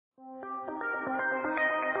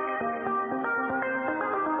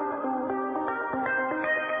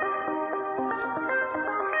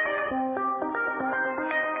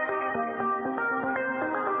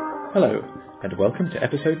Hello, and welcome to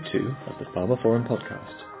episode 2 of the pharmaphorum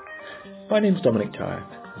podcast. My name's Dominic Tyre,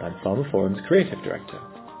 and I'm pharmaphorum's creative director.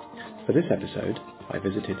 For this episode, I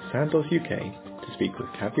visited Sandoz UK to speak with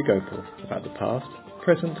Kavya Gopal about the past,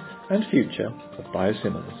 present, and future of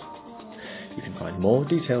biosimilars. You can find more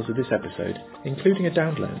details of this episode, including a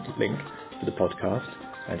download link for the podcast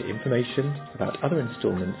and information about other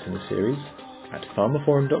instalments in the series at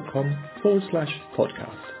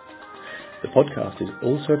pharmaphorum.com/podcast. The podcast is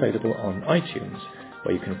also available on iTunes,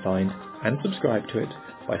 where you can find and subscribe to it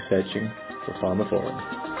by searching for pharmaphorum.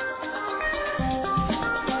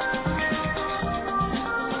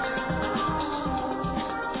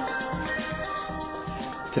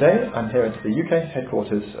 Today I'm here at the UK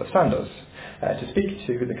headquarters of Sandoz to speak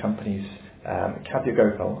to the company's Kavya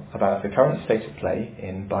Gopal about the current state of play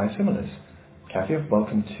in biosimilars. Kavya,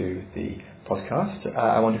 welcome to the podcast.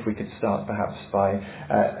 I wonder if we could start perhaps by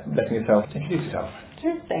letting yourself introduce yourself.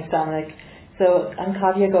 Sure. Thanks, Dominic. So I'm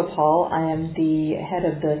Kavya Gopal. I am the head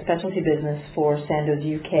of the specialty business for Sandoz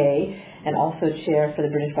UK and also chair for the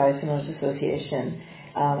British Biosimilars Association.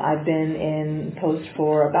 I've been in post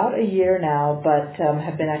for about a year now, but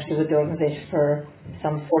have been actually with the organization for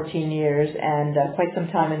some 14 years and quite some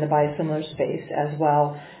time in the biosimilar space as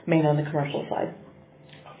well, mainly on the commercial side.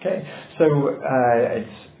 Okay, so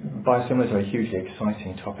biosimilars are a hugely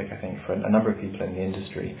exciting topic, I think, for a number of people in the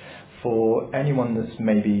industry. For anyone that's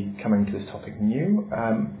maybe coming to this topic new,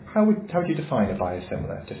 how would you define a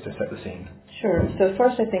biosimilar, just to set the scene? Sure. So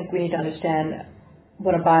first, I think we need to understand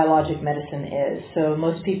what a biologic medicine is. So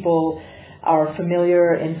most people are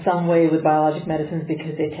familiar in some way with biologic medicines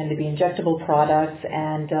because they tend to be injectable products,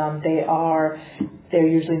 and they're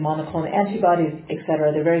usually monoclonal antibodies,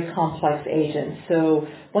 etc. They're very complex agents. So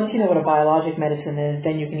once you know what a biologic medicine is,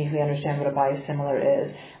 then you can easily understand what a biosimilar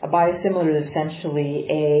is. A biosimilar is essentially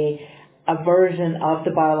a version of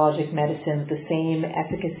the biologic medicine with the same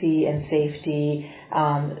efficacy and safety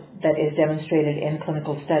that is demonstrated in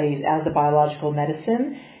clinical studies as the biological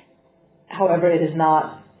medicine. However, it is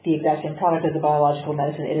not the exact same product as a biological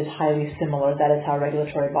medicine. It is highly similar. That is how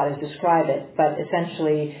regulatory bodies describe it. But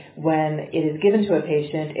essentially, when it is given to a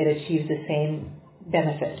patient, it achieves the same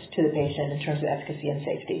benefit to the patient in terms of efficacy and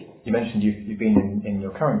safety. You mentioned you've been in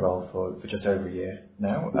your current role for just over a year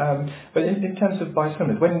now. But in terms of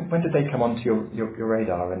biosimilars, when did they come onto your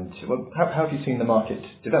radar, and how have you seen the market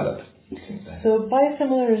develop since then? So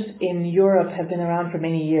biosimilars in Europe have been around for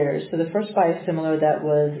many years. So the first biosimilar that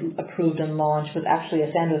was approved and launched was actually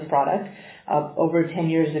a Sandoz product over 10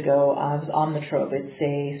 years ago. It was Omnitrope. It's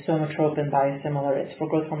a somatropin biosimilar. It's for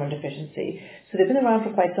growth hormone deficiency. So they've been around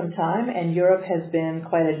for quite some time, and Europe has been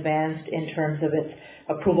quite advanced in terms of its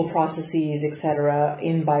approval processes, etc.,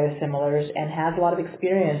 in biosimilars, and has a lot of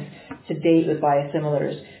experience to date with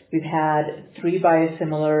biosimilars. We've had 3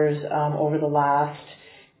 biosimilars over the last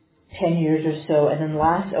 10 years or so, and then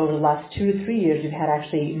over the last 2 to 3 years, we've had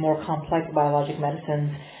actually more complex biologic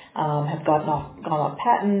medicines have gone off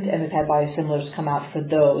patent, and we've had biosimilars come out for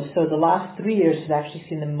those. So the last 3 years has actually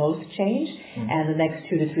seen the most change, and the next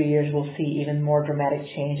 2 to 3 years we'll see even more dramatic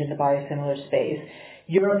change in the biosimilar space.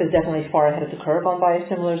 Europe is definitely far ahead of the curve on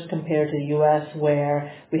biosimilars compared to the U.S.,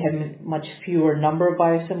 where we have much fewer number of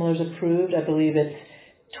biosimilars approved. I believe it's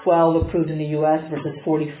 12 approved in the U.S. versus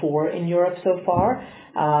 44 in Europe so far.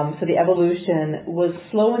 So the evolution was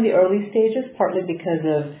slow in the early stages, partly because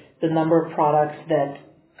of the number of products that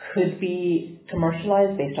could be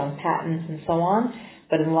commercialized based on patents and so on.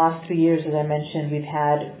 But in the last 3 years, as I mentioned, we've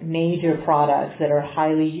had major products that are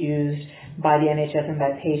highly used by the NHS and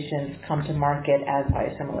by patients come to market as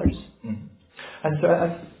biosimilars. Mm. And so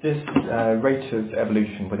as this rate of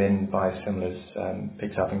evolution within biosimilars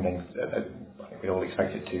picks up, and then we all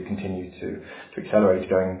expect it to continue to accelerate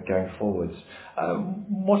going forwards.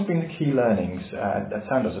 What have been the key learnings at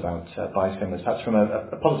Sandoz about biosimilars, perhaps from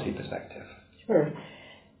a policy perspective? Sure.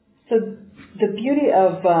 So the beauty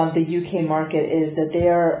of the UK market is that they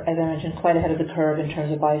are, as I mentioned, quite ahead of the curve in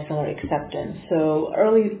terms of biosimilar acceptance. So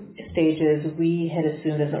early stages, we had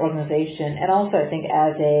assumed as an organization, and also I think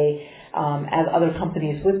as other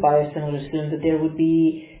companies with biosimilars assumed, that there would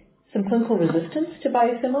be some clinical resistance to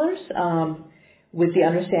biosimilars, with the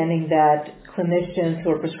understanding that clinicians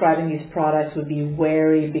who are prescribing these products would be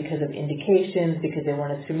wary because of indications, because they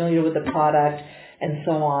weren't as familiar with the product, and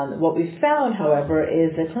so on. What we've found, however,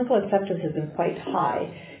 is that clinical acceptance has been quite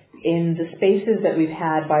high. In the spaces that we've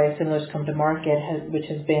had biosimilars come to market, which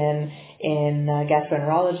has been in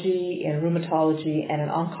gastroenterology, in rheumatology, and in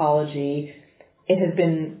oncology, it has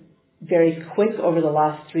been very quick over the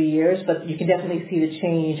last 3 years, but you can definitely see the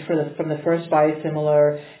change from the first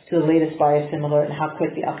biosimilar to the latest biosimilar and how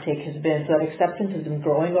quick the uptake has been. So that acceptance has been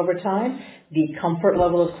growing over time. The comfort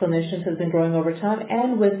level of clinicians has been growing over time,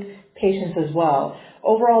 and with patients as well.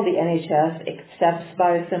 Overall, the NHS accepts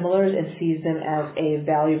biosimilars and sees them as a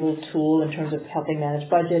valuable tool in terms of helping manage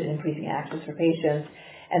budget, increasing access for patients,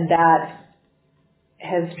 and that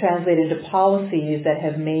has translated into policies that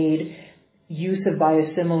have made use of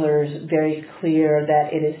biosimilars very clear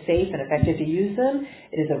that it is safe and effective to use them.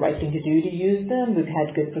 It is the right thing to do to use them. We've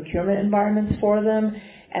had good procurement environments for them,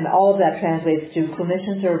 and all of that translates to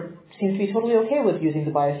clinicians seem to be totally okay with using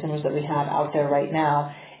the biosimilars that we have out there right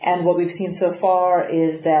now. And what we've seen so far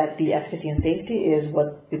is that the efficacy and safety is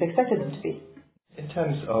what we've expected them to be. In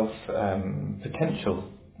terms of potential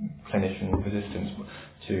clinician resistance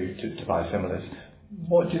to biosimilars,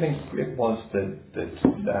 what do you think it was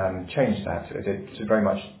that changed that? Is it very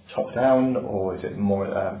much top down, or is it more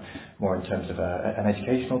in terms of an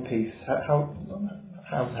educational piece?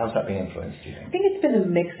 How's that being influenced, do you think? I think it's been a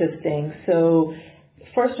mix of things. So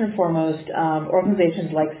first and foremost,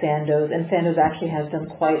 organizations like Sandoz, and Sandoz actually has done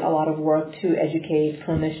quite a lot of work to educate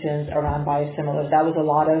clinicians around biosimilars. That was a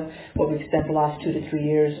lot of what we've spent the last 2 to 3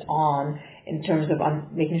 years on, in terms of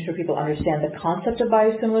making sure people understand the concept of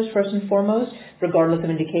biosimilars first and foremost, regardless of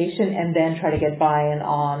indication, and then try to get buy-in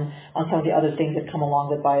on some of the other things that come along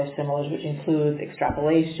with biosimilars, which includes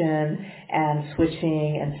extrapolation and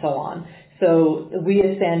switching and so on. So we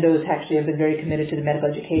as Sandoz actually have been very committed to the medical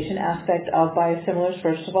education aspect of biosimilars,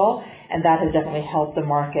 first of all, and that has definitely helped the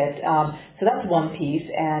market. So that's one piece,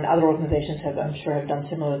 and other organizations I'm sure have done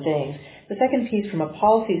similar things. The second piece from a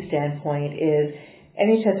policy standpoint is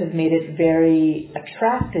NHS has made it very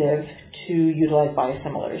attractive to utilize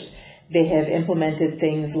biosimilars. They have implemented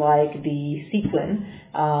things like the sequin,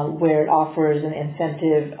 where it offers an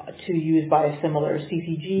incentive to use biosimilars.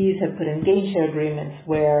 CCGs have put in gain share agreements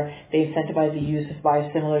where they incentivize the use of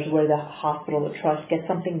biosimilars, where the hospital, the trust, gets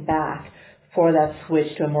something back for that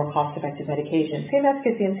switch to a more cost-effective medication. Same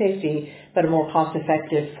efficacy and safety, but a more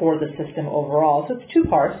cost-effective for the system overall. So it's two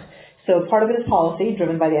parts. So part of it is policy,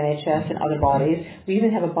 driven by the NHS and other bodies. We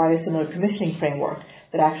even have a biosimilar commissioning framework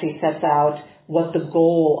that actually sets out what the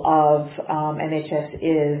goal of NHS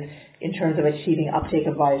is in terms of achieving uptake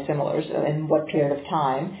of biosimilars and what period of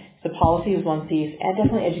time. So policy is one piece, and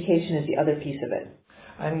definitely education is the other piece of it.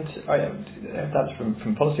 And that's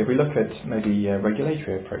from policy. If we look at maybe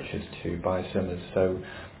regulatory approaches to biosimilars, so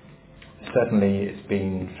certainly it's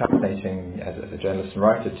been fascinating as a journalist and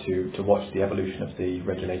writer to watch the evolution of the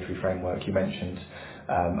regulatory framework. You mentioned,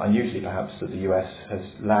 unusually perhaps, that the US has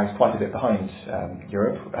lagged quite a bit behind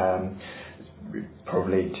Europe,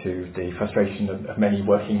 probably to the frustration of many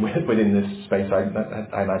working within this space,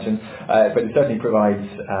 I imagine. But it certainly provides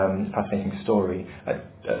a fascinating story,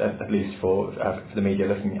 at least for the media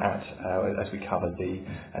looking at, as we covered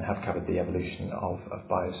and have covered the evolution of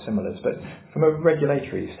biosimilars. But from a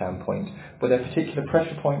regulatory standpoint, were there particular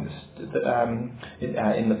pressure points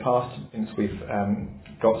that, in the past, since we've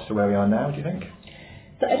got to where we are now, do you think?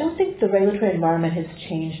 So I don't think the regulatory environment has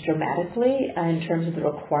changed dramatically in terms of the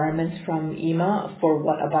requirements from EMA for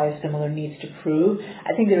what a biosimilar needs to prove.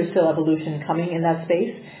 I think there is still evolution coming in that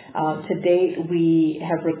space. To date,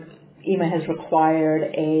 EMA has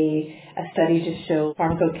required a study to show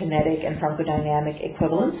pharmacokinetic and pharmacodynamic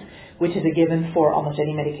equivalence, which is a given for almost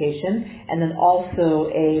any medication, and then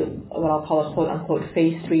also what I'll call a quote-unquote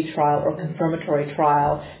phase 3 trial or confirmatory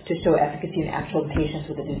trial to show efficacy in actual patients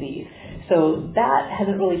with the disease. So that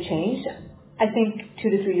hasn't really changed. I think 2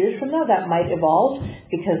 to 3 years from now that might evolve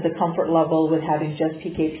because the comfort level with having just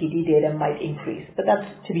PK/PD data might increase. But that's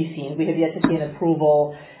to be seen. We have yet to see an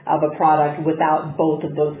approval of a product without both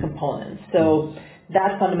of those components. So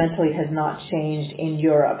that fundamentally has not changed in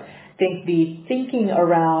Europe. I think the thinking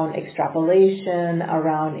around extrapolation,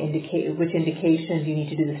 around which indications you need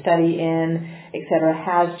to do the study in, et cetera,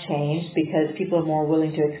 has changed because people are more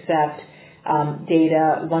willing to accept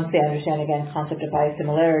data once they understand, again, concept of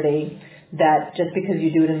biosimilarity, that just because you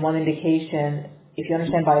do it in one indication, if you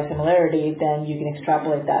understand biosimilarity, then you can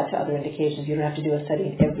extrapolate that to other indications. You don't have to do a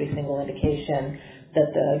study in every single indication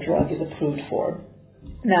that the drug is approved for.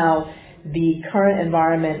 Now, the current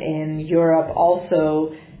environment in Europe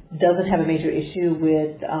also doesn't have a major issue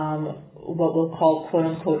with what we'll call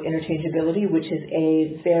quote-unquote interchangeability, which is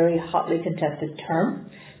a very hotly contested term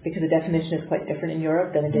because the definition is quite different in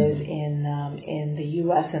Europe than it is in the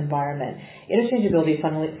U.S. environment. Interchangeability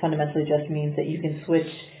fundamentally just means that you can switch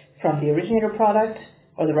from the originator product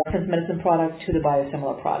or the reference medicine product to the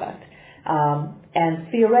biosimilar product.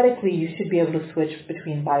 And theoretically, you should be able to switch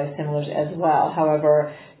between biosimilars as well.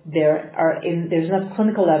 However, there's enough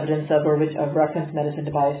clinical evidence of reference medicine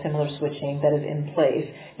to biosimilar switching that is in place.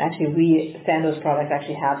 And actually, Sandoz products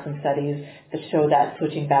actually have some studies that show that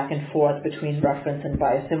switching back and forth between reference and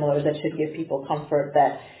biosimilars, that should give people comfort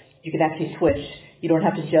that you can actually switch. You don't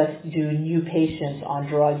have to just do new patients on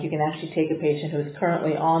drug. You can actually take a patient who is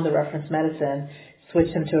currently on the reference medicine,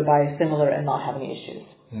 switch them to a biosimilar and not have any issues.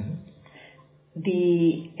 Mm-hmm.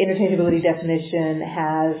 The interchangeability definition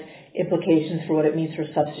has implications for what it means for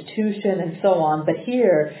substitution and so on. But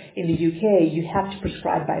here in the UK, you have to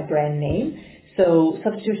prescribe by brand name. So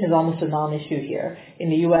substitution is almost a non-issue here. In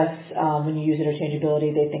the US, when you use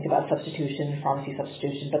interchangeability, they think about substitution, pharmacy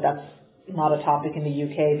substitution, but that's not a topic in the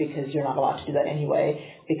UK because you're not allowed to do that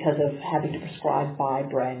anyway because of having to prescribe by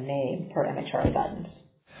brand name per MHRA guidance.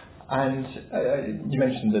 And you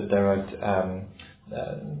mentioned that there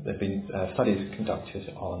have been studies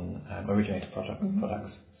conducted on originator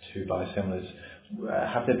products to biosimilars.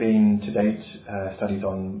 Have there been to date studies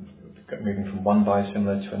on moving from one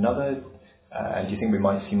biosimilar to another? And do you think we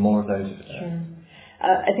might see more of those? Sure.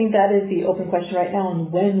 I think that is the open question right now,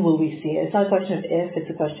 and when will we see it? It's not a question of if, it's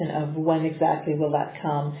a question of when exactly will that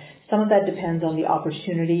come. Some of that depends on the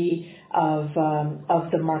opportunity of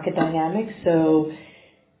the market dynamics. So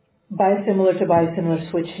biosimilar to biosimilar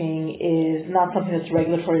switching is not something that's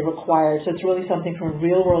regulatory required. So it's really something from a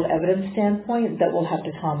real world evidence standpoint that will have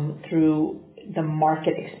to come through the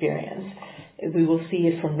market experience. We will see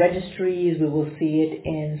it from registries. We will see it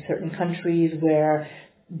in certain countries where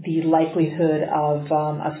the likelihood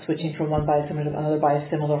of switching from one biosimilar to another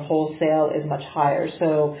biosimilar wholesale is much higher.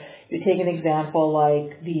 So you take an example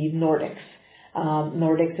like the Nordics.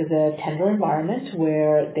 Nordics is a tender environment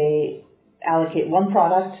where they allocate one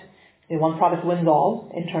product. One product wins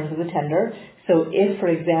all in terms of the tender. So if, for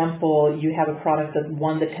example, you have a product that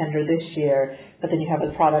won the tender this year, but then you have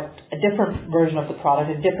a different version of the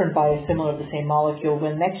product, a different biosimilar of the same molecule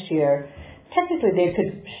win next year, technically they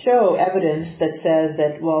could show evidence that says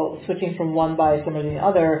that, well, switching from one biosimilar to the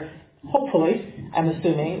other, hopefully, I'm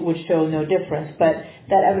assuming, would show no difference. But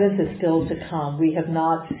that evidence is still to come. We have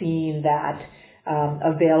not seen that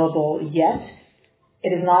available yet.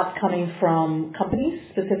 It is not coming from companies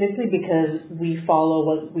specifically because we follow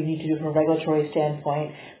what we need to do from a regulatory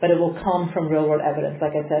standpoint, but it will come from real-world evidence,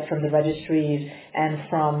 like I said, from the registries and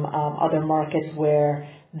from other markets where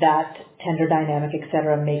that tender dynamic, et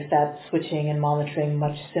cetera, makes that switching and monitoring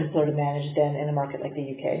much simpler to manage than in a market like the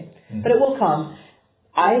UK. Mm-hmm. But it will come.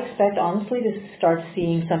 I expect, honestly, to start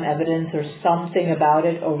seeing some evidence or something about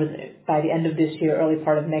it by the end of this year, early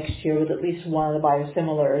part of next year, with at least one of the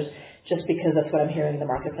biosimilars, just because that's what I'm hearing in the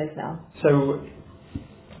marketplace now. So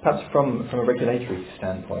perhaps from a regulatory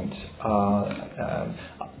standpoint,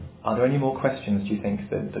 are there any more questions, do you think,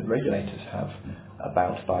 that regulators have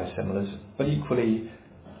about biosimilars? But equally,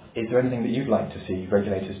 is there anything that you'd like to see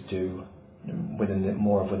regulators do within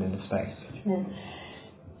the space? Mm.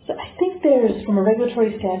 So I think from a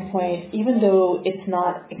regulatory standpoint, even though it's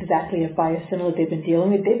not exactly a biosimilar they've been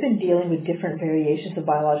dealing with different variations of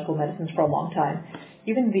biological medicines for a long time.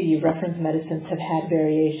 Even the reference medicines have had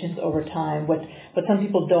variations over time. What some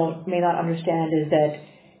people may not understand is that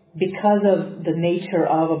because of the nature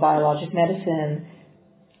of a biologic medicine,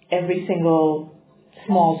 every single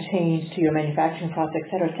small change to your manufacturing process, et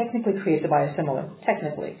cetera, technically creates a biosimilar,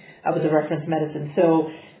 with the reference medicine. So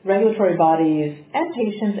regulatory bodies and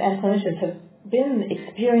patients and clinicians have been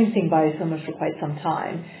experiencing biosimilars for quite some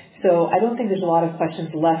time. So I don't think there's a lot of questions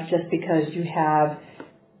left just because you have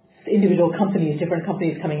individual companies, different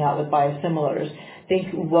companies coming out with biosimilars. I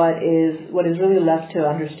think what is really left to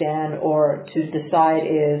understand or to decide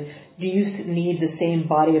is, do you need the same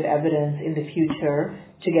body of evidence in the future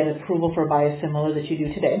to get approval for a biosimilar that you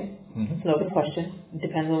do today? Mm-hmm. It's an open question. It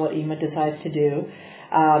depends on what EMA decides to do.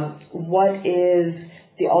 What is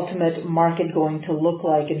the ultimate market going to look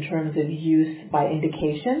like in terms of use by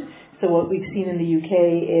indication? So what we've seen in the UK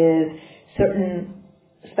is certain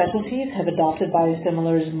specialties have adopted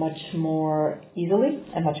biosimilars much more easily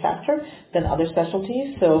and much faster than other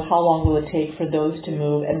specialties. So how long will it take for those to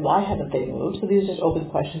move, and why haven't they moved? So these are just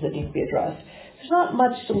open questions that need to be addressed. There's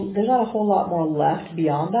not a whole lot more left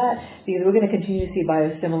beyond that, because we're going to continue to see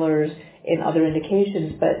biosimilars in other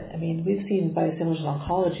indications. But I mean, we've seen biosimilars in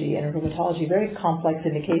oncology and in rheumatology, very complex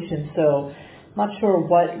indications. So I'm not sure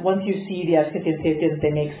once you see the efficacy and safety that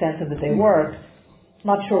they make sense and that they work,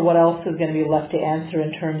 not sure what else is going to be left to answer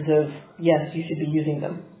in terms of, yes, you should be using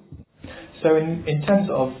them. So in terms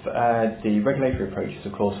of the regulatory approaches,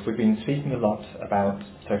 of course, we've been speaking a lot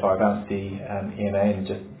so far about the EMA and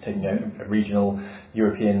just taking a regional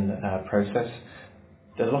European process.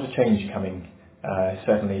 There's a lot of change coming,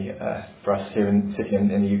 certainly for us here sitting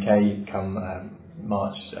in the UK come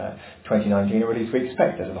March 2019, or at least we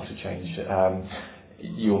expect there's a lot of change.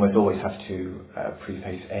 You almost always have to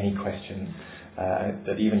preface any question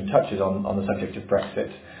that even touches on the subject of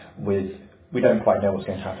Brexit with we don't quite know what's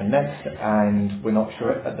going to happen next, and we're not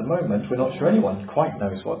sure at the moment. We're not sure anyone quite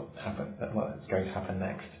knows what's going to happen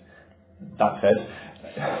next. That said,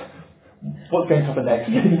 what's going to happen next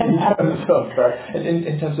in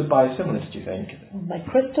terms of biosimilars? Do you think? My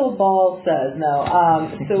crystal ball says no.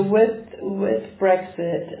 So with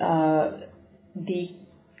Brexit, the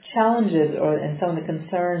challenges and some of the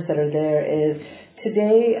concerns that are there is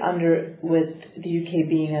today with the UK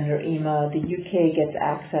being under EMA, the UK gets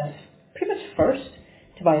access pretty much first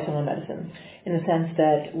to biosimilar medicine, in the sense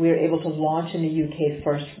that we're able to launch in the UK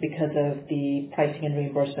first because of the pricing and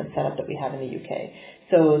reimbursement setup that we have in the UK.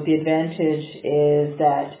 So the advantage is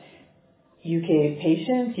that UK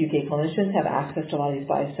patients, UK clinicians have access to a lot of these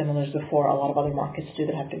biosimilars before a lot of other markets do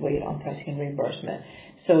that have to wait on pricing and reimbursement.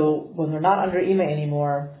 So when we're not under EMA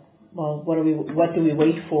anymore, well, what do we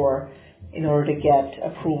wait for in order to get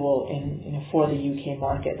approval for the UK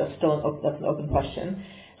market? That's an open question.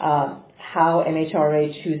 How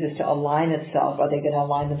MHRA chooses to align itself, are they going to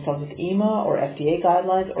align themselves with EMA or FDA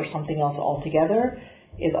guidelines or something else altogether,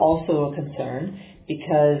 is also a concern,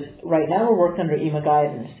 because right now we're working under EMA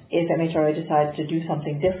guidance. If MHRA decides to do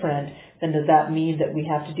something different, then does that mean that we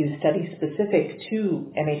have to do studies specific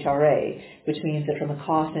to MHRA, which means that from a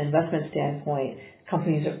cost and investment standpoint,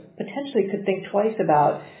 companies potentially could think twice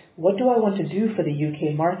about, what do I want to do for the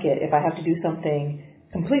UK market if I have to do something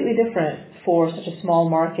completely different for such a small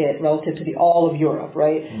market relative to all of Europe,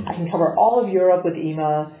 right? I can cover all of Europe with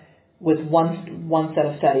EMA with one set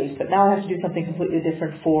of studies, but now I have to do something completely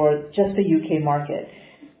different for just the UK market.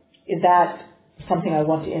 Is that something I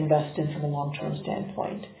want to invest in from a long-term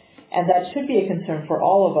standpoint? And that should be a concern for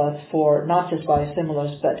all of us, for not just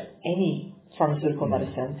biosimilars, but any pharmaceutical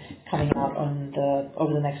medicine coming out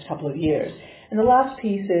over the next couple of years. And the last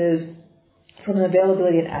piece is, from an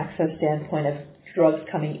availability and access standpoint of drugs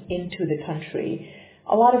coming into the country,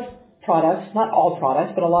 a lot of products, not all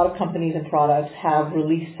products, but a lot of companies and products have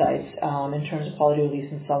release sites in terms of quality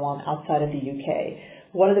release and so on outside of the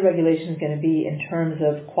UK. What are the regulations going to be in terms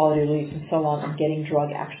of quality release and so on, and getting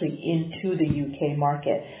drug actually into the UK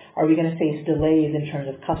market? Are we going to face delays in terms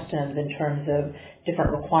of customs, in terms of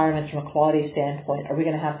different requirements from a quality standpoint? Are we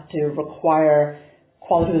going to have to require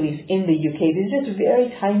quality release in the UK? These are just very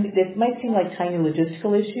tiny, they might seem like tiny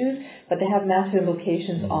logistical issues, but they have massive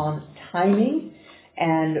implications on timing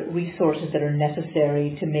and resources that are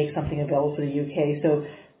necessary to make something available for the UK. So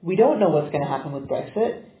we don't know what's going to happen with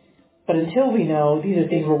Brexit, but until we know, these are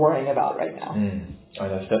things we're worrying about right now. I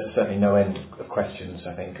know, certainly no end of questions,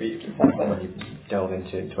 I think, when you delve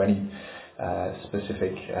into any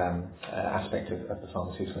specific aspect of the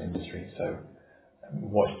pharmaceutical industry. So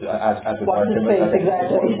watch the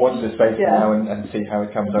space now and see how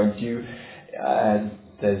it comes on.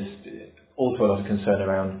 There's also a lot of concern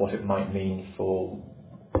around what it might mean for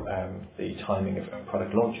the timing of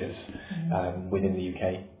product launches within the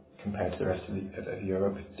UK compared to the rest of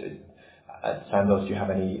Europe. At Sandoz, do you have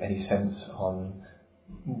any sense on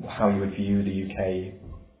how you would view the UK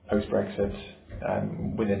post-Brexit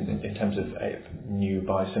in terms of new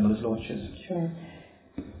biosimilars launches? Sure.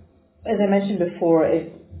 As I mentioned before,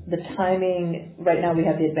 the timing, right now we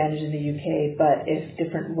have the advantage in the UK, but if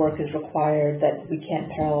different work is required that we can't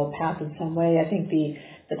parallel path in some way, I think the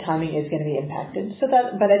timing is going to be impacted.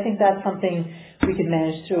 But I think that's something we can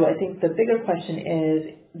manage through. I think the bigger question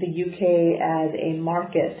is the UK as a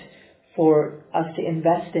market for us to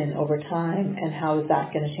invest in over time, and how is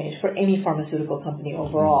that going to change for any pharmaceutical company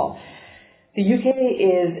overall. The UK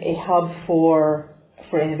is a hub for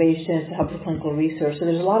innovation, it's a hub for clinical research. So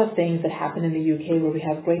there's a lot of things that happen in the UK where we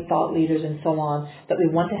have great thought leaders and so on, that we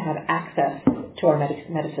want to have access to our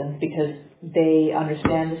medicines because they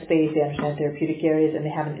understand the space, they understand therapeutic areas, and they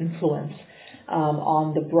have an influence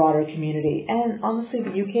on the broader community. And honestly,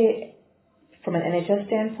 the UK, from an NHS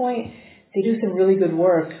standpoint, they do some really good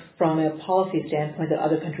work from a policy standpoint that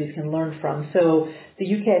other countries can learn from. So the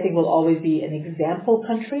UK, I think, will always be an example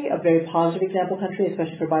country, a very positive example country,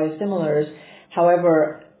 especially for biosimilars.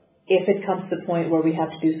 However, if it comes to the point where we have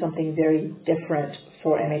to do something very different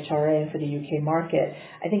for MHRA and for the UK market,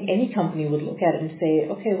 I think any company would look at it and say,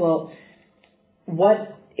 okay, well, what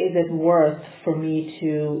is it worth for me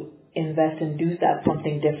to invest and do that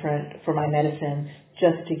something different for my medicine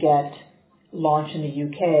just to get launch in the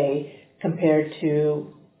UK compared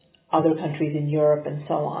to other countries in Europe and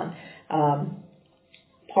so on.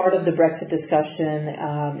 Part of the Brexit discussion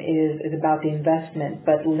is about the investment,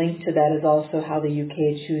 but linked to that is also how the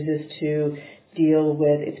UK chooses to deal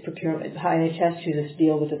with its procurement, how NHS chooses to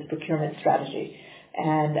deal with its procurement strategy.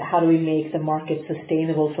 And how do we make the market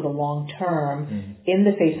sustainable for the long term in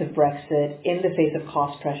the face of Brexit, in the face of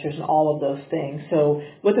cost pressures and all of those things. So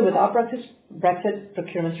with or without Brexit,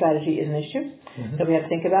 procurement strategy is an issue that we have to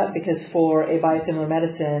think about, because for a biosimilar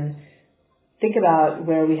medicine, think about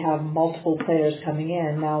where we have multiple players coming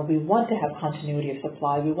in. Now, we want to have continuity of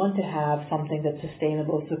supply. We want to have something that's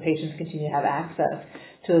sustainable so patients continue to have access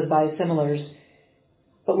to those biosimilars.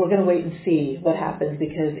 But we're going to wait and see what happens,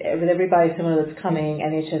 because with every biosimilar that's coming,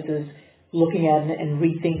 NHS is looking at it and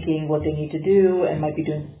rethinking what they need to do and might be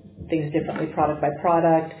doing things differently product by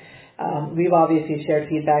product. We've obviously shared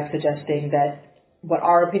feedback suggesting that what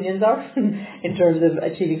our opinions are in terms of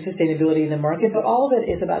achieving sustainability in the market, but all of it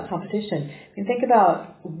is about competition. I mean, think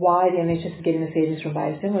about why the NHS is getting the savings from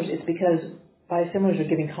biosimilars. It's because biosimilars are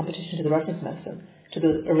giving competition to the reference medicine, to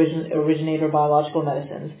the originator biological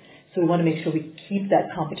medicines. So we want to make sure we keep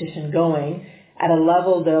that competition going at a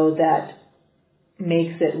level, though, that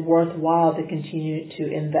makes it worthwhile to continue to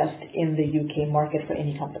invest in the UK market for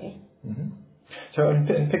any company. So,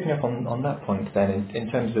 in picking up on that point then, in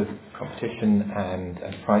terms of competition and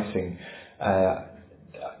pricing,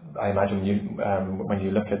 I imagine when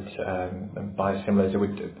you look at biosimilars,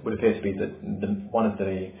 it would appear to be that one of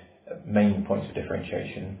the main points of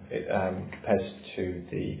differentiation compared to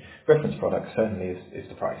the reference product certainly is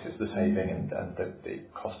the prices, the saving and the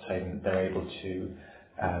cost saving that they're able to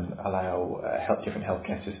allow different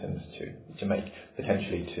healthcare systems to make,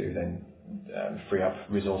 potentially to then free up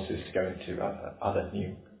resources to go into other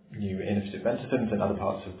new innovative medicines and other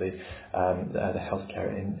parts of the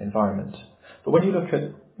healthcare environment. But when you look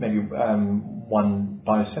at maybe one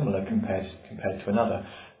biosimilar compared to another,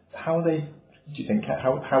 do you think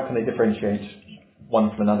how can they differentiate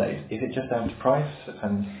one from another? Is it just down to price,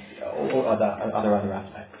 or are there other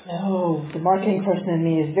aspects? No, the marketing person in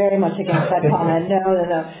me is very much against that comment.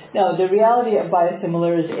 No. The reality of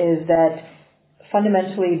biosimilars is that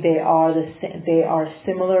fundamentally they are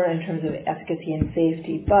similar in terms of efficacy and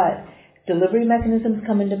safety, but delivery mechanisms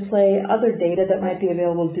come into play. Other data that might be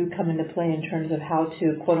available do come into play in terms of how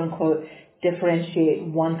to, quote unquote, differentiate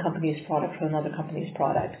one company's product from another company's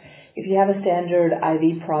product. If you have a standard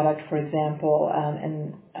IV product, for example,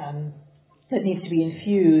 and that needs to be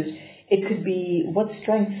infused, it could be what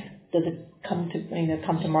strengths does it come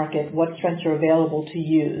to market? What strengths are available to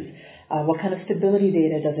use? What kind of stability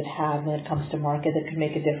data does it have when it comes to market that could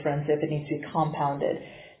make a difference if it needs to be compounded?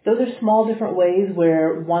 Those are small different ways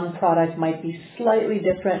where one product might be slightly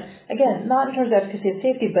different. Again, not in terms of efficacy and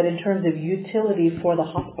safety, but in terms of utility for the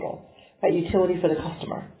hospital, right? Utility for the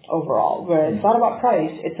customer overall. Where it's not about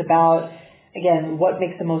price, it's about, again, what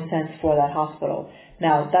makes the most sense for that hospital.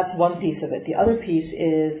 Now, that's one piece of it. The other piece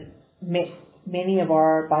is many of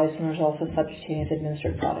our biosimilars are also subcutaneous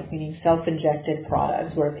administered products, meaning self-injected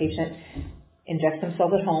products where a patient injects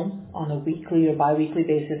themselves at home on a weekly or biweekly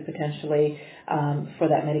basis potentially for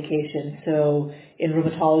that medication. So in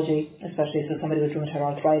rheumatology, especially, so somebody with rheumatoid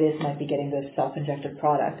arthritis might be getting this self-injected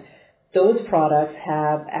product. Those products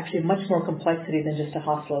have actually much more complexity than just a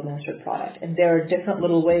hospital-administered product. And there are different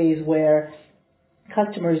little ways where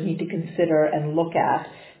customers need to consider and look at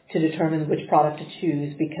to determine which product to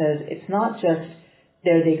choose, because it's not just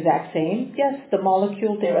they're the exact same. Yes, the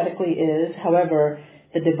molecule theoretically is. However,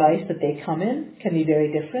 the device that they come in can be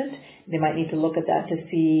very different. They might need to look at that to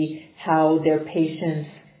see how their patients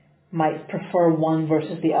might prefer one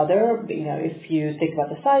versus the other. You know, if you think about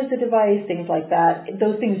the size of the device, things like that,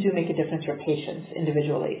 those things do make a difference for patients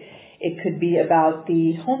individually. It could be about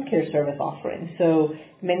the home care service offering. So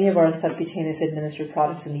many of our subcutaneous administered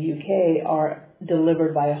products in the UK are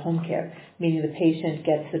delivered via home care, meaning the patient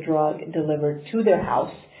gets the drug delivered to their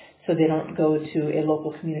house so they don't go to a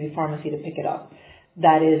local community pharmacy to pick it up.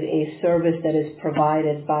 That is a service that is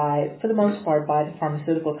provided by, for the most part, by the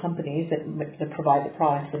pharmaceutical companies that provide the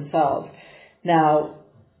products themselves. Now,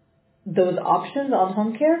 those options on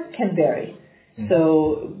home care can vary.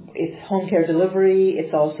 So it's home care delivery,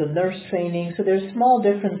 it's also nurse training. So there's small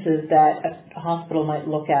differences that a hospital might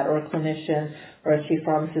look at, or a clinician or a chief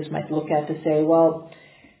pharmacist might look at to say, well,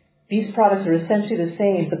 these products are essentially the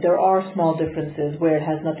same, but there are small differences where it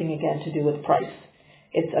has nothing, again, to do with price.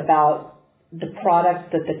 It's about the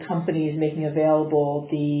product that the company is making available,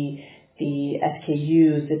 the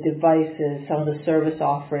SKUs, the devices, some of the service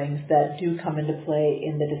offerings that do come into play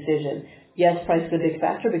in the decision. Yes, price is a big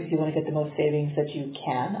factor because you want to get the most savings that you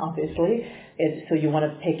can, obviously. So you want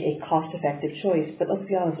to pick a cost-effective choice. But let's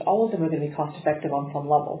be honest, all of them are going to be cost-effective on some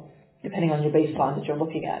level, depending on your baseline that you're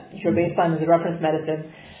looking at. If your baseline is a reference medicine,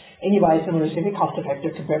 any biosimilar is going to be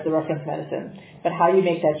cost-effective compared to the reference medicine. But how you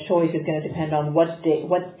make that choice is going to depend on what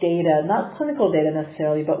data, not clinical data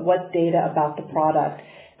necessarily, but what data about the product,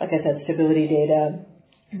 like I said, stability data,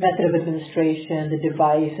 method of administration, the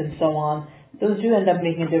device, and so on. Those do end up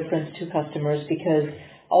making a difference to customers because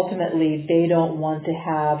ultimately they don't want to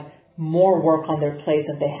have more work on their plate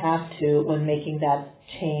than they have to when making that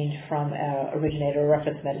change from originator or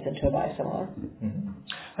reference medicine to a biosimilar. Mm-hmm.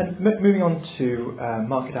 And moving on to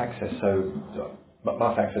market access, so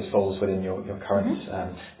market access falls within your current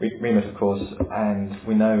remit, of course, and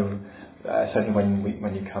we know certainly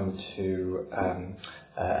when you come to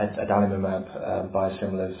adalimumab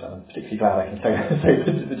biosimilars, I'm particularly glad I can say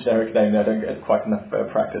the generic name. I don't get quite enough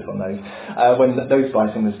practice on those. When those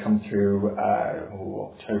biosimilars come through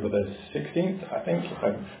October the 16th, I think, if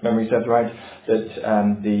my memory serves right, that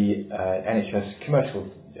the NHS commercial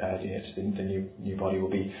the new body will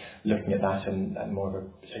be looking at that and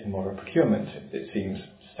taking more of a procurement, it seems,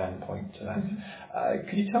 standpoint to that.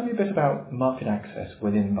 Could you tell me a bit about market access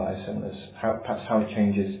within biosimilars, perhaps how it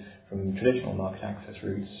changes from traditional market access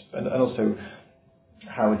routes, and also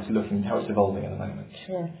how it's evolving at the moment?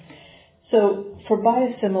 Sure. So for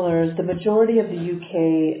biosimilars, the majority of the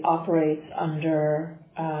UK operates under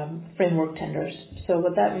framework tenders. So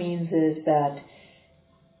what that means is that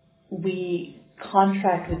we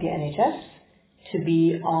contract with the NHS to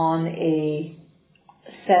be on a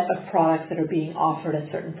set of products that are being offered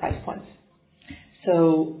at certain price points.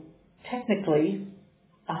 So technically,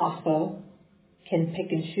 a hospital can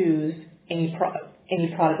pick and choose any product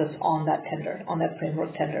that's on that tender, on that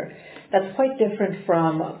framework tender. That's quite different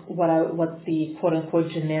from what the quote-unquote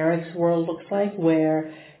generics world looks like,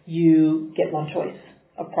 where you get one choice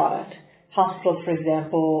of product. Hospitals, for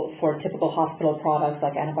example, for typical hospital products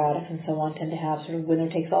like antibiotics and so on, tend to have sort of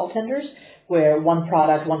winner-takes-all tenders, where one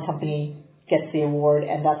product, one company gets the award,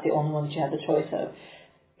 and that's the only one that you have the choice of.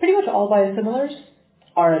 Pretty much all biosimilars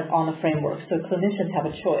are on a framework, so clinicians have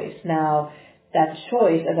a choice. Now, that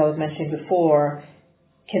choice, as I was mentioning before,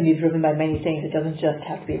 can be driven by many things. It doesn't just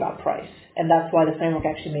have to be about price. And that's why the framework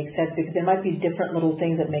actually makes sense, because there might be different little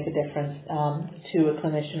things that make a difference to a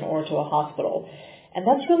clinician or to a hospital. And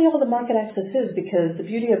that's really all the market access is, because the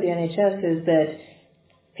beauty of the NHS is that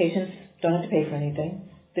patients don't have to pay for anything.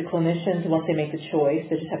 The clinicians, once they make the choice,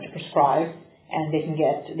 they just have to prescribe, and they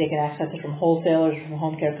can access it from wholesalers, from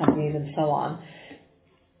home care companies, and so on.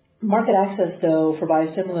 Market access, though, for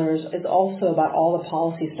biosimilars is also about all the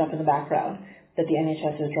policy stuff in the background that the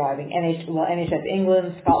NHS is driving. NHS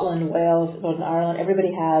England, Scotland, Wales, Northern Ireland,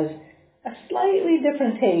 everybody has a slightly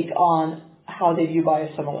different take on how they view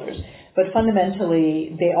biosimilars. But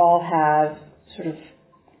fundamentally, they all have sort of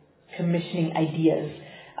commissioning ideas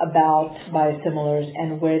about biosimilars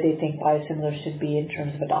and where they think biosimilars should be in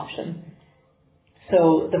terms of adoption.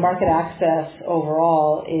 So the market access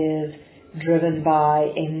overall is driven by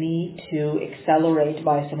a need to accelerate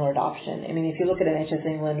biosimilar adoption. I mean, if you look at NHS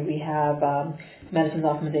England, we have medicines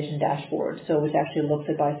optimization dashboard, so which actually looks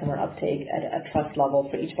at biosimilar uptake at a trust level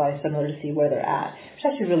for each biosimilar to see where they're at. It's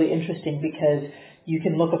actually really interesting because you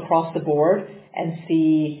can look across the board and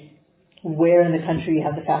see where in the country you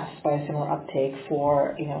have the fastest biosimilar uptake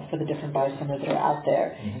for the different biosimilars that are out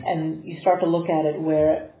there. Mm-hmm. And you start to look at it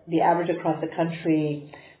where the average across the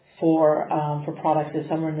country for products is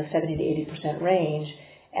somewhere in the 70 to 80% range.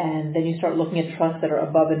 And then you start looking at trusts that are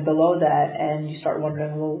above and below that, and you start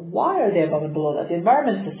wondering, well, why are they above and below that? The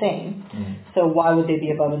environment's the same, so why would they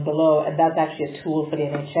be above and below? And that's actually a tool for the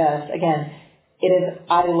NHS. Again,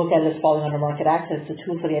 I look at it as falling under market access. It's a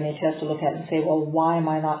tool for the NHS to look at and say, well, why am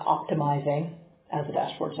I not optimizing, as the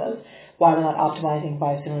dashboard says, why am I not optimizing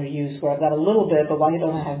biosimilar use where I've got a little bit, but why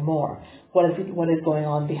don't I have more? What is going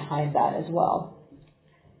on behind that as well?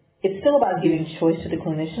 It's still about giving choice to the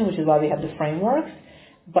clinician, which is why we have the frameworks.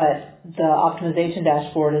 But the optimization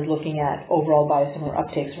dashboard is looking at overall biosimilar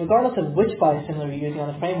uptakes. Regardless of which biosimilar you're using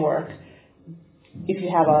on the framework, if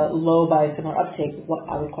you have a low biosimilar uptake,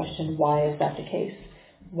 I would question, why is that the case?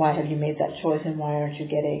 Why have you made that choice, and why aren't you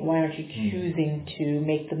choosing to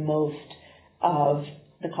make the most of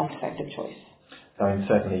the cost-effective choice? I mean,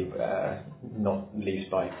 certainly not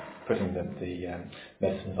least by putting the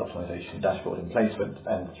medicines optimization dashboard in place,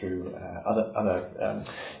 and through other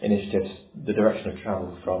initiatives, the direction of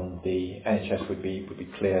travel from the NHS would be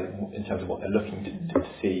clear in terms of what they're looking to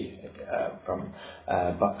see from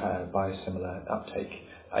biosimilar uptake,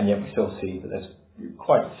 and yet we still see that there's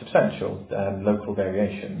quite substantial local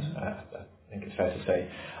variations think it's fair to say.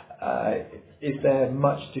 Is there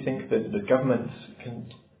much, do you think, that the governments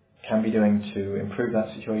can be doing to improve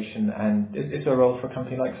that situation, and is there a role for a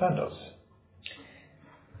company like Sandoz?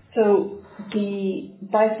 So the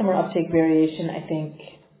biosimilar uptake variation, I think,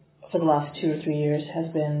 for the last 2 or 3 years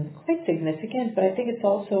has been quite significant, but I think it's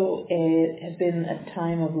also has been a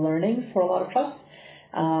time of learning for a lot of trusts.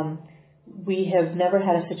 We have never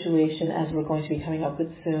had a situation, as we're going to be coming up with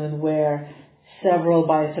soon, where several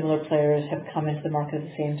biosimilar players have come into the market at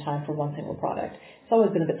the same time for one single product. It's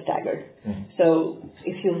always been a bit staggered. So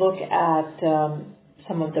if you look at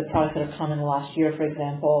some of the products that have come in the last year, for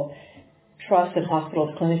example, trusts and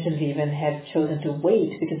hospitals, clinicians even, have chosen to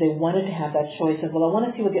wait because they wanted to have that choice of, well, I want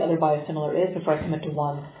to see what the other biosimilar is before I commit to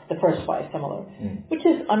the first biosimilar, which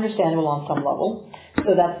is understandable on some level.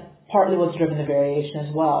 So that's partly what's driven the variation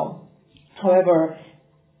as well. However,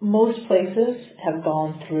 most places have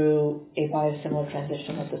gone through a biosimilar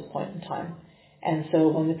transition at this point in time. And so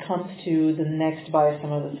when it comes to the next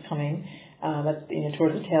biosimilar that's coming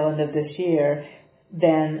towards the tail end of this year,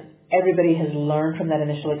 then everybody has learned from that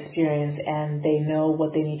initial experience and they know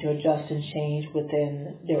what they need to adjust and change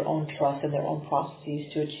within their own trust and their own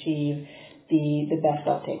processes to achieve the best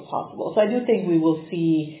uptake possible. So I do think we will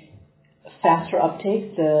see faster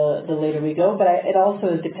uptake the later we go, but it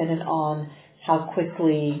also is dependent on how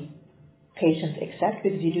quickly patients accept,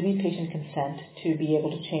 because you do need patient consent to be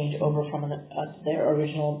able to change over from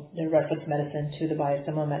their reference medicine to the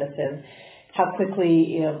biosimilar medicine. How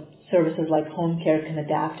quickly services like home care can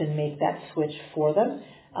adapt and make that switch for them.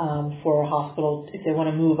 For a hospital, if they want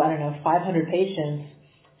to move, 500 patients,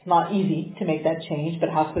 it's not easy to make that change, but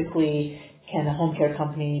how quickly can a home care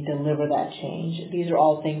company deliver that change? These are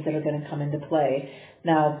all things that are going to come into play.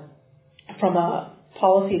 Now, from a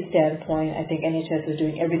policy standpoint, I think NHS is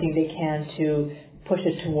doing everything they can to push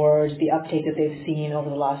it towards the uptake that they've seen over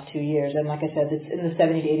the last 2 years. And like I said, it's in the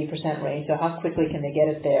 70 to 80% range. So how quickly can they get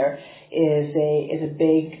it there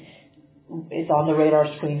it's on the radar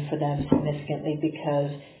screen for them significantly,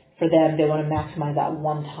 because for them, they want to maximize that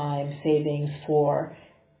one-time savings for,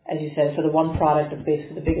 as you said, for the one product that's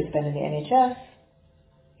basically the biggest spend in the NHS.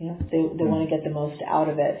 They want to get the most out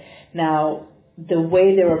of it. Now, the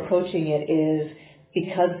way they're approaching it is,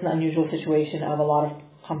 because it's an unusual situation of a lot of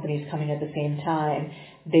companies coming at the same time,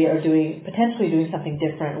 they are potentially doing something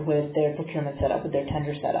different with their procurement setup, with their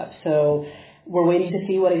tender setup. So we're waiting to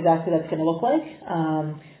see what exactly that's going to look like.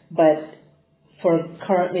 But for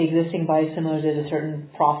currently existing biosimilars, there's a certain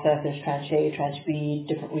process. There's tranche A, tranche B,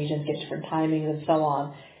 different regions get different timings and so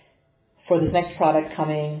on. For this next product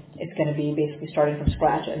coming, it's going to be basically starting from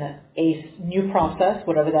scratch and a new process,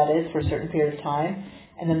 whatever that is, for a certain period of time,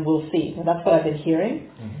 and then we'll see. Now, that's what I've been hearing.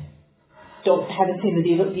 Haven't seen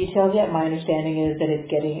the details yet. My understanding is that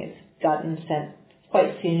it's gotten sent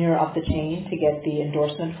quite senior up the chain to get the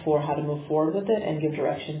endorsement for how to move forward with it and give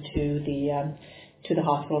direction to the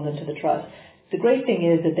hospitals and to the trust. The great thing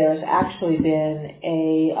is that there's actually been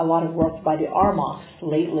a lot of work by the RMOCs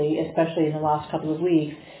lately, especially in the last couple of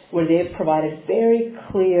weeks, where they've provided very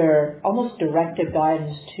clear, almost directive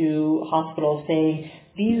guidance to hospitals saying,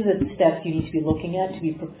 these are the steps you need to be looking at to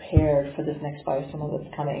be prepared for this next biosimilar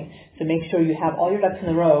that's coming. So make sure you have all your ducks in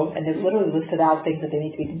a row, and they've literally listed out things that they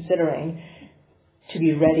need to be considering to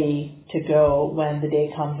be ready to go when the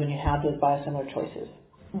day comes when you have those biosimilar choices.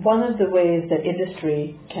 One of the ways that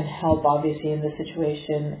industry can help, obviously, in this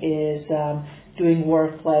situation is doing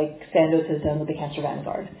work like Sandoz has done with the Cancer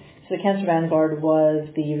Vanguard. So the Cancer Vanguard was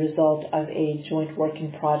the result of a joint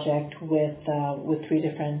working project with 3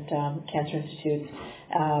 different cancer institutes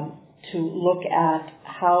to look at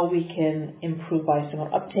how we can improve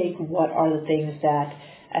biosimilar uptake, what are the things that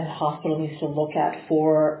a hospital needs to look at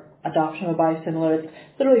for adoption of biosimilars.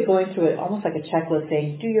 Literally going through it almost like a checklist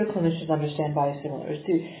saying, do your clinicians understand biosimilars?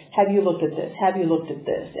 Have you looked at this? Have you looked at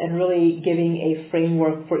this? And really giving a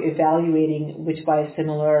framework for evaluating which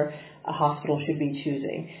biosimilar a hospital should be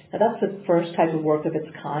choosing. Now, that's the first type of work of its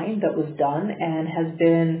kind that was done and has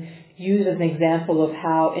been used as an example of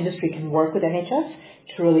how industry can work with NHS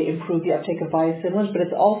to really improve the uptake of biosimilars. But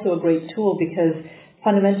it's also a great tool because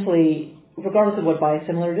fundamentally, regardless of what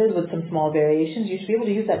biosimilar it is, with some small variations, you should be able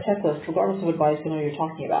to use that checklist regardless of what biosimilar you're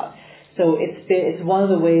talking about. So it's one of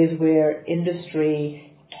the ways where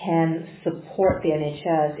industry can support the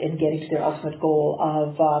NHS in getting to their ultimate goal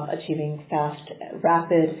of achieving fast,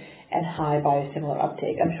 rapid, and high biosimilar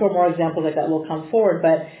uptake. I'm sure more examples like that will come forward,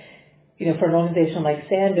 but for an organization like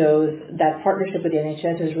Sandoz, that partnership with the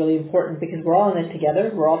NHS is really important because we're all in it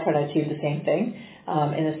together. We're all trying to achieve the same thing,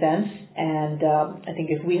 in a sense. And I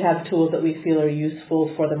think if we have tools that we feel are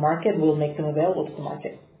useful for the market, we'll make them available to the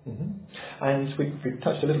market. Mm-hmm. And we've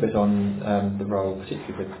touched a little bit on the role,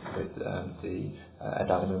 particularly with the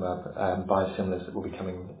adalimumab biosimilars that will be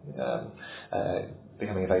becoming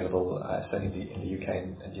available certainly in the UK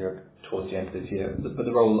and Europe towards the end of this year. But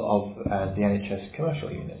the role of the NHS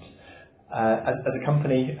commercial unit. As a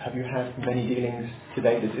company, have you had many dealings to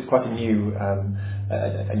date? It's quite a new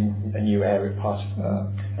area, part of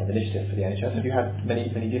an initiative for the NHS. Have you had many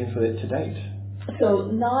dealings with it to date? So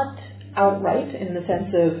not outright in the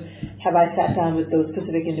sense of have I sat down with those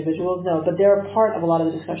specific individuals? No, but they're a part of a lot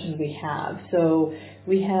of the discussions we have. So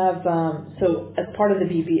we have, so as part of the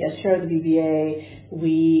BBA, as chair of the BBA,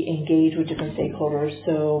 we engage with different stakeholders.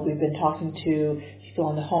 So we've been talking to people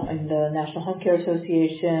in the National Home Care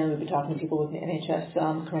Association. We've been talking to people with the NHS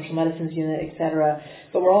Commercial Medicines Unit, etc.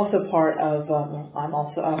 But we're also part of, I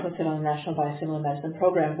also sit on the National Biosimilar Medicine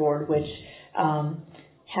Program Board, which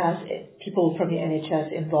has people from the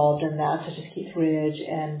NHS involved in that, such as Keith Ridge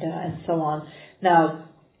and so on. Now,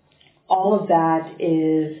 all of that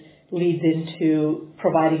leads into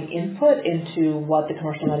providing input into what the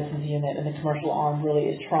Commercial Medicines Unit and the commercial arm really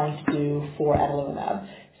is trying to do for adalimumab.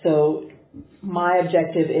 So my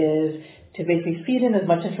objective is to basically feed in as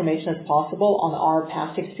much information as possible on our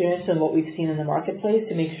past experience and what we've seen in the marketplace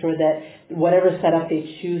to make sure that whatever setup they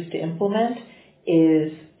choose to implement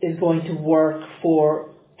is going to work for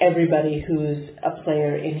everybody who's a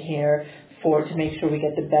player in here to make sure we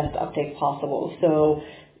get the best uptake possible. So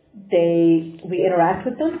we interact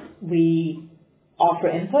with them, we offer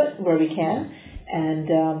input where we can, and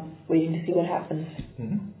waiting to see what happens.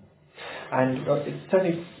 Mm-hmm. And it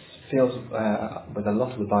certainly feels with a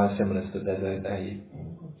lot of the biosimilars that there's a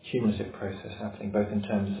cumulative process happening, both in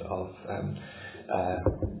terms of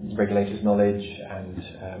regulators' knowledge and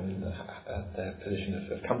their position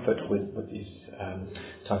of comfort with these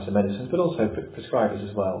types of medicines, but also prescribers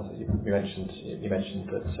as well. You mentioned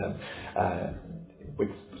that with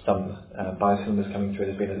some biosimilars coming through,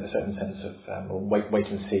 there's been a certain sense of wait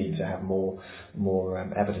and see to have more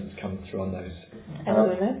evidence come through on those.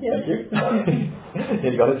 Thank you.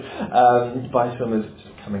 You got it. Biosimilars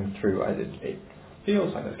coming through. It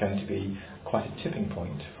feels like there's going to be quite a tipping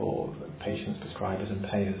point for patients, prescribers and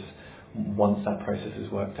payers once that process is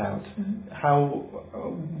worked out.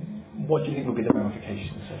 Mm-hmm. What do you think will be the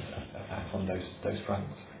ramifications of that on those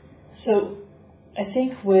fronts? So I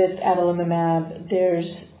think with adalimumab there's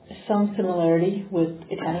some similarity with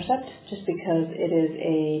etanercept just because it is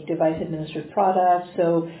a device administered product.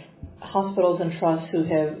 So hospitals and trusts who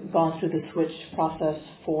have gone through the switch process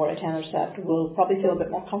for etanercept will probably feel a bit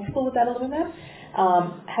more comfortable with adalimumab.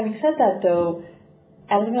 Having said that, though,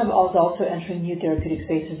 adalimumab is also entering new therapeutic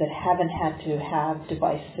spaces that haven't had to have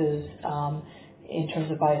devices in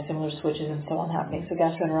terms of biosimilar switches and so on happening. So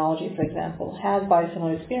gastroenterology, for example, has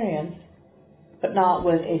biosimilar experience, but not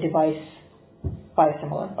with a device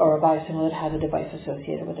biosimilar or a biosimilar that has a device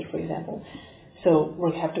associated with it, for example. So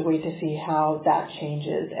we'll have to wait to see how that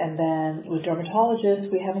changes. And then with dermatologists,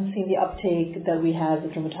 we haven't seen the uptake that we had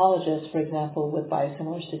with dermatologists, for example, with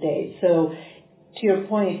biosimilars to date. So to your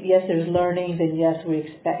point, yes, there's learnings, and yes, we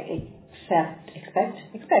expect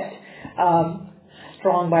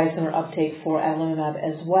strong biosimilar uptake for adalimumab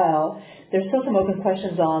as well. There's still some open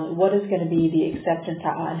questions on what is going to be the acceptance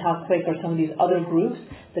and how quick are some of these other groups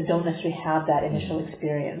that don't necessarily have that initial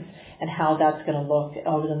experience, and how that's going to look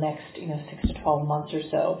over the next 6 to 12 months or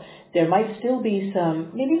so. There might still be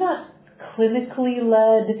some, maybe not clinically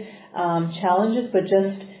led challenges, but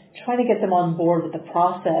just trying to get them on board with the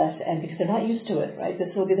process, and because they're not used to it, right?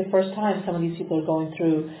 This will be the first time some of these people are going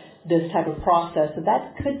through this type of process, so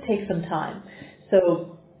that could take some time.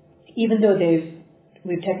 So even though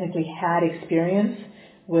we've technically had experience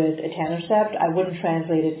with etanercept, I wouldn't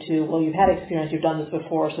translate it to, well, you've had experience, you've done this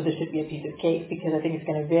before, so this should be a piece of cake, because I think it's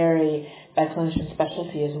going to vary by clinician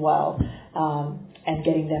specialty as well, and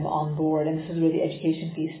getting them on board. And this is where the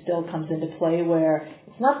education piece still comes into play, where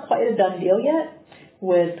it's not quite a done deal yet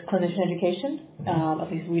with clinician education.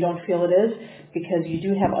 At least we don't feel it is, because you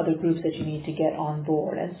do have other groups that you need to get on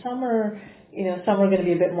board. And some are going to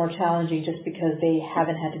be a bit more challenging just because they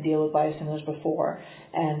haven't had to deal with biosimilars before,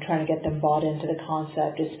 and trying to get them bought into the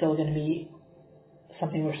concept is still going to be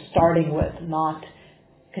something we're starting with, not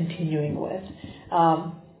continuing with.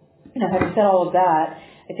 Having said all of that,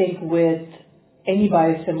 I think with any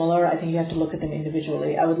biosimilar, I think you have to look at them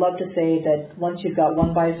individually. I would love to say that once you've got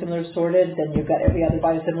one biosimilar sorted, then you've got every other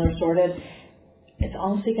biosimilar sorted. It's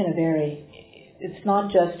honestly going to vary. It's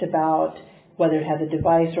not just about whether it has a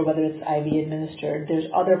device or whether it's IV administered. There's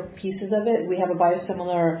other pieces of it. We have a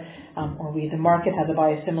biosimilar, the market has a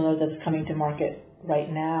biosimilar that's coming to market right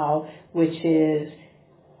now, which is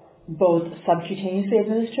both subcutaneously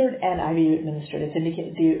administered and IV administered.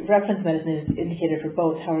 The reference medicine is indicated for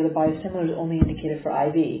both, however the biosimilar is only indicated for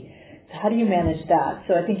IV. So how do you manage that?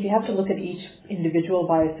 So I think you have to look at each individual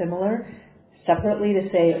biosimilar separately to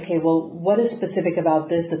say, okay, well, what is specific about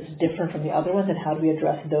this that's different from the other ones, and how do we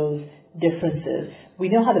address those differences? We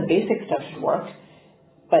know how the basic stuff should work,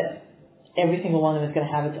 but every single one of them is going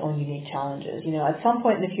to have its own unique challenges. At some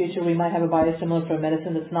point in the future, we might have a biosimilar for a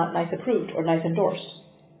medicine that's not NICE approved or NICE endorsed.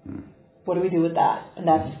 What do we do with that? And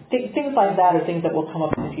that's things like that are things that will come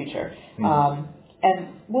up in the future. And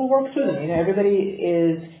we'll work through them. Everybody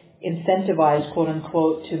is incentivized, quote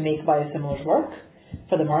unquote, to make biosimilars work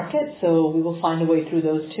for the market. So we will find a way through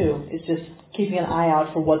those too. It's just keeping an eye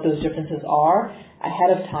out for what those differences are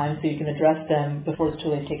ahead of time so you can address them before it's too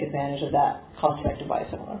late to take advantage of that cost-effective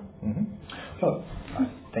biosimilar. Well, I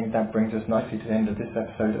think that brings us nicely to the end of this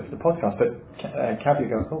episode of the podcast. But Kavya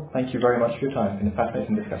Gokul, thank you very much for your time. It's been a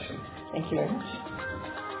fascinating discussion. Thank you very much.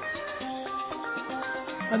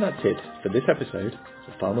 And that's it for this episode of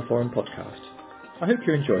the pharmaphorum podcast. I hope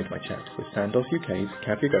you enjoyed my chat with Sandoz UK's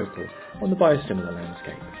Kavya Gokul on the biosimilar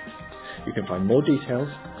landscape. You can find more details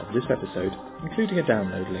of this episode, including a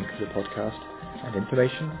download link to the podcast and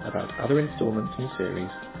information about other instalments in the series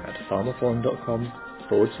at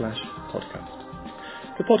pharmaphorum.com/podcast.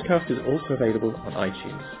 The podcast is also available on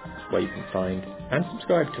iTunes, where you can find and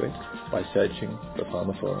subscribe to it by searching for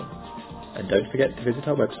pharmaphorum. And don't forget to visit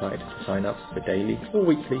our website to sign up for daily or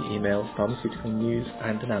weekly email pharmaceutical news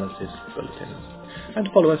and analysis bulletins. And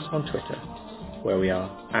follow us on Twitter, where we are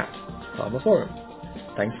 @pharmaphorum.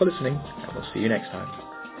 Thanks for listening, and we'll see you next time.